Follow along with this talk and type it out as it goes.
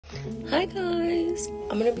Hi guys,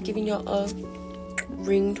 I'm gonna be giving y'all a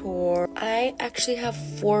ring tour. I actually have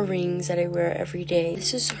 4 rings that I wear every day.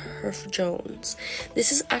 This is Herf Jones.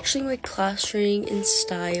 This is actually my class ring in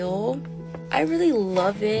style. I really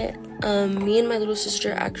love it. Me and my little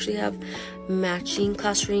sister actually have matching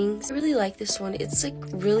class rings. I really like this one. It's like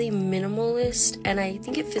really minimalist and I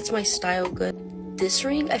think it fits my style good. This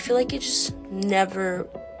ring, I feel like it just never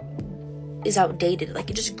is outdated.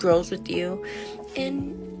 Like it just grows with you.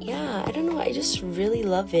 And yeah, I don't know, I just really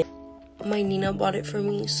love it. My Nina bought it for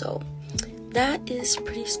me, so that is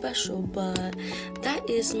pretty special. But that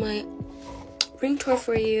is my ring tour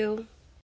for you.